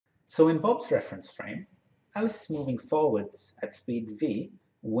So in Bob's reference frame, Alice is moving forwards at speed v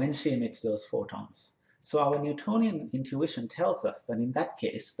when she emits those photons. So our Newtonian intuition tells us that in that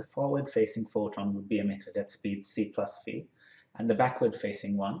case, the forward-facing photon would be emitted at speed c plus v, and the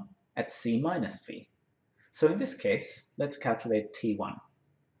backward-facing one at c minus v. So in this case, let's calculate t1.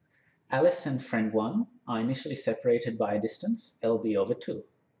 Alice and friend 1 are initially separated by a distance lb over 2,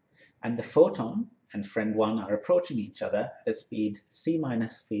 and the photon and friend 1 are approaching each other at a speed c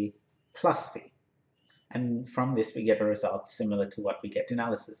minus v plus v. And from this we get a result similar to what we get in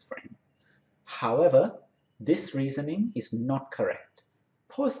Alice's frame. However, this reasoning is not correct.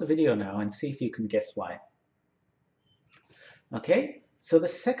 Pause the video now and see if you can guess why. Okay, so the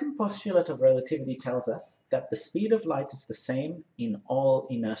second postulate of relativity tells us that the speed of light is the same in all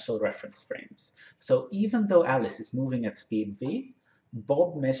inertial reference frames. So even though Alice is moving at speed v,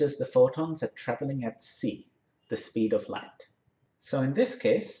 Bob measures the photons at traveling at c, the speed of light. So in this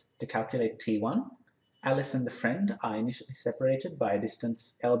case, to calculate t1, Alice and the friend are initially separated by a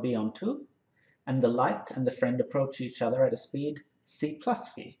distance lb on 2, and the light and the friend approach each other at a speed c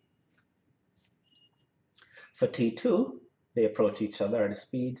plus v. For t2, they approach each other at a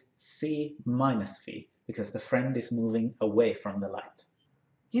speed c minus v, because the friend is moving away from the light.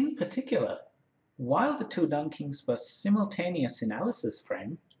 In particular, while the two dunkings were simultaneous in Alice's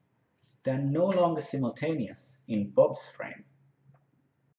frame, they're no longer simultaneous in Bob's frame.